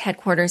raided its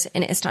headquarters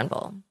in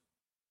Istanbul.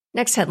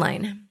 Next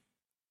headline.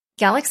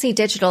 Galaxy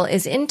Digital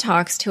is in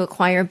talks to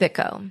acquire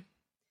BitGo.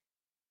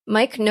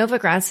 Mike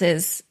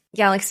Novogratz's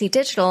Galaxy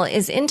Digital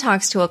is in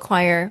talks to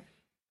acquire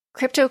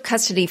crypto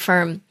custody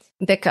firm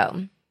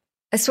BitGo.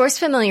 A source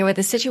familiar with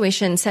the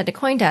situation said to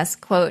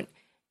CoinDesk, quote,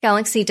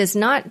 Galaxy does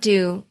not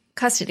do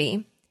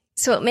custody,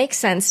 so it makes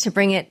sense to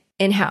bring it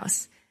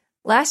in-house.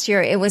 Last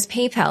year, it was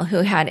PayPal who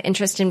had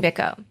interest in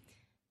BitGo.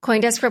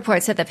 CoinDesk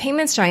reports that the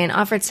payments giant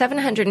offered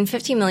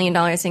 $750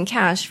 million in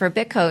cash for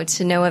BitGo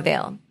to no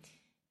avail.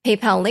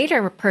 PayPal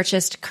later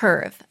purchased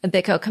Curve, a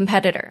BitGo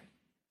competitor.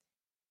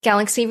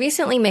 Galaxy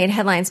recently made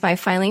headlines by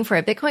filing for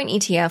a Bitcoin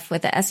ETF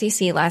with the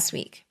SEC last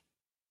week.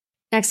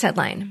 Next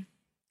headline.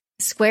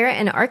 Square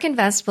and ARK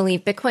Invest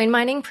believe Bitcoin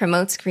mining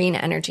promotes green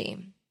energy.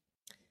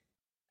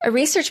 A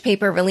research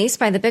paper released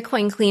by the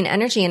Bitcoin Clean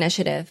Energy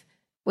Initiative,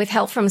 with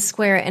help from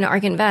Square and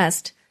ARK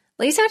Invest,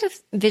 lays out a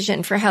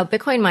vision for how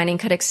Bitcoin mining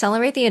could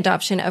accelerate the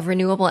adoption of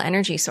renewable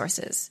energy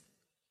sources.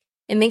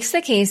 It makes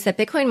the case that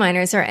Bitcoin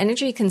miners are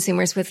energy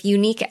consumers with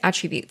unique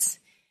attributes.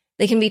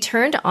 They can be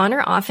turned on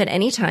or off at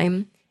any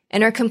time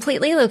and are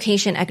completely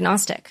location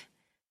agnostic.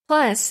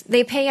 Plus,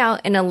 they pay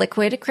out in a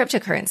liquid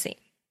cryptocurrency.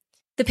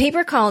 The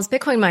paper calls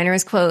Bitcoin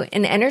miners, quote,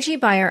 an energy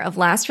buyer of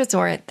last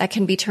resort that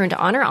can be turned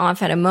on or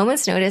off at a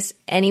moment's notice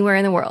anywhere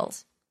in the world.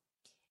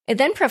 It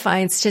then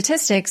provides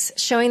statistics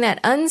showing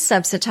that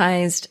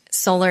unsubsidized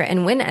solar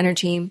and wind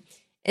energy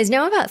is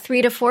now about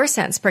 3 to 4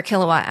 cents per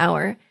kilowatt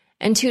hour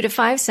and 2 to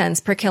 5 cents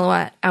per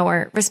kilowatt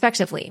hour,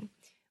 respectively,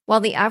 while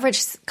the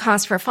average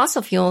cost for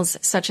fossil fuels,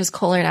 such as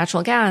coal or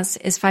natural gas,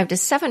 is 5 to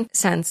 7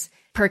 cents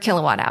per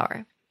kilowatt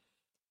hour.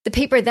 The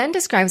paper then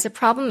describes a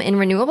problem in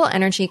renewable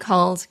energy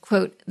called,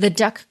 quote, the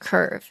duck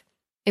curve,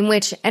 in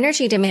which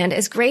energy demand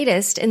is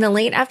greatest in the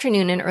late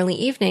afternoon and early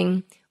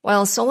evening,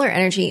 while solar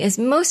energy is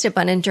most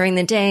abundant during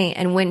the day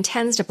and wind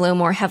tends to blow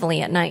more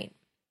heavily at night.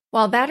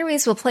 While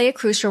batteries will play a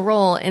crucial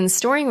role in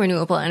storing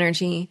renewable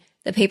energy,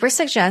 the paper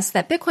suggests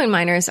that Bitcoin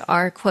miners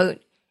are,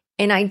 quote,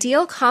 an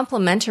ideal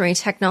complementary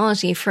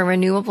technology for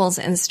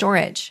renewables and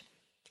storage.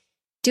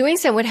 Doing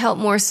so would help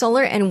more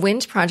solar and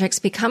wind projects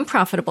become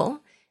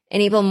profitable,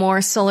 enable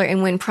more solar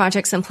and wind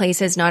projects in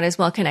places not as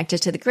well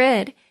connected to the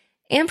grid,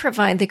 and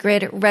provide the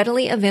grid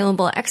readily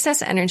available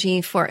excess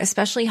energy for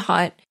especially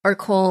hot or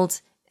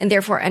cold and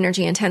therefore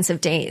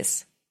energy-intensive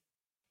days.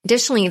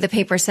 Additionally, the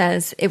paper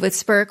says it would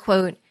spur,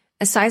 quote,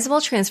 a sizable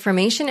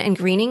transformation and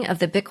greening of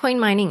the Bitcoin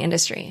mining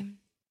industry.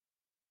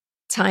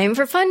 Time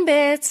for fun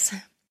bits.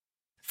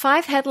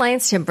 5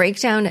 headlines to break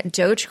down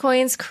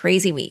Dogecoin's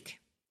crazy week.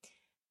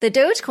 The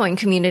Dogecoin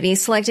community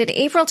selected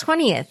April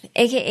 20th,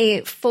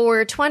 aka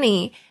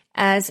 420,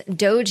 as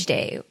Doge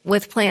Day,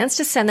 with plans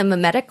to send the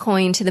memetic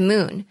coin to the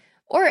moon,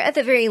 or at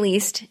the very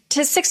least,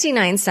 to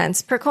 69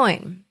 cents per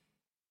coin.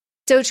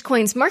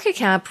 Dogecoin's market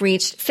cap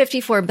reached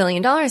 $54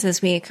 billion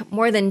this week,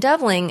 more than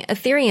doubling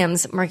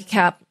Ethereum's market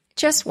cap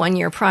just 1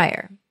 year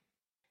prior.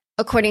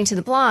 According to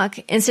the block,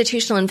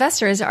 institutional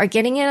investors are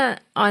getting in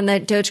on the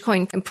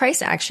Dogecoin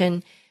price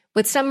action,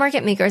 with some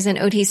market makers and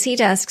OTC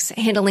desks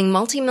handling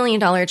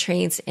multi-million-dollar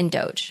trades in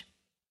Doge.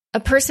 A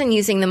person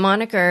using the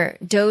moniker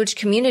Doge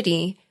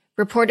Community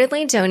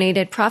reportedly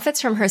donated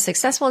profits from her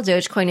successful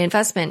Dogecoin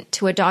investment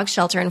to a dog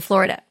shelter in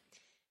Florida,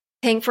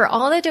 paying for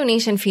all the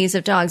donation fees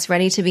of dogs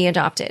ready to be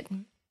adopted.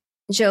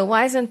 Joe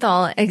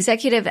Weisenthal,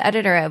 executive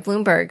editor at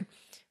Bloomberg,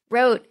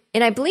 wrote,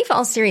 in I believe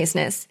all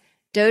seriousness,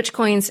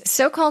 Dogecoin's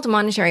so-called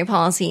monetary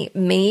policy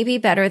may be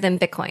better than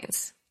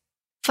Bitcoin's.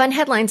 Fun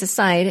headlines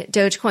aside,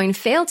 Dogecoin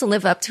failed to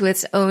live up to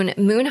its own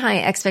moon-high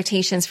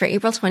expectations for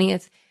April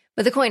 20th,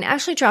 with the coin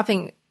actually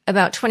dropping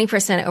about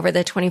 20% over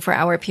the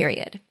 24-hour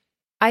period.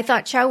 I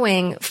thought Chao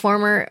Wang,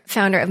 former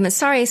founder of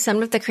Messari,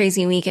 summed up the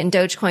crazy week in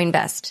Dogecoin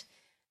best.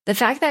 The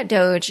fact that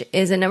Doge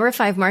is a number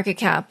 5 market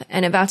cap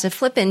and about to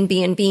flip in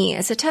BNB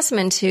is a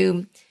testament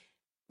to,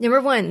 number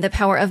 1, the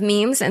power of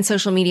memes and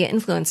social media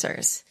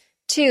influencers.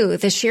 2,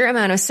 the sheer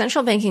amount of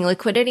central banking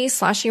liquidity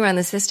sloshing around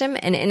the system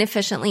and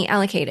inefficiently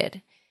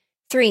allocated.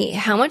 3,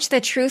 how much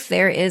the truth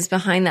there is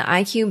behind the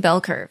IQ bell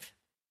curve.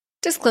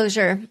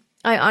 Disclosure,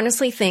 I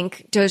honestly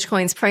think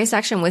Dogecoin's price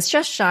action was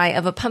just shy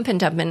of a pump and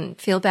dump and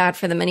feel bad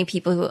for the many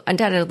people who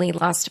undoubtedly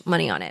lost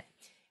money on it.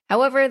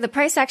 However, the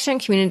price action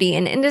community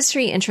and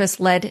industry interest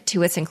led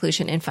to its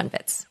inclusion in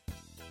FunBits.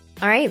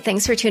 All right,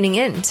 thanks for tuning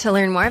in. To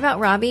learn more about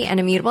Robbie and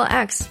Immutable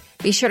X,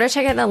 be sure to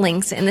check out the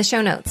links in the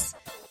show notes.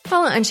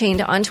 Follow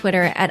Unchained on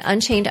Twitter at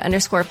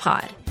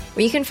Unchained_pod,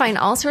 where you can find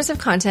all sorts of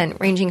content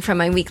ranging from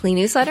my weekly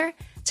newsletter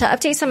to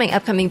updates on my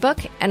upcoming book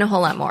and a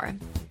whole lot more.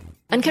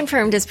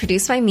 Unconfirmed is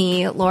produced by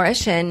me, Laura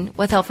Shin,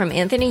 with help from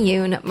Anthony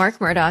Yoon,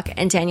 Mark Murdoch,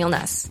 and Daniel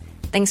Ness.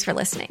 Thanks for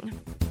listening.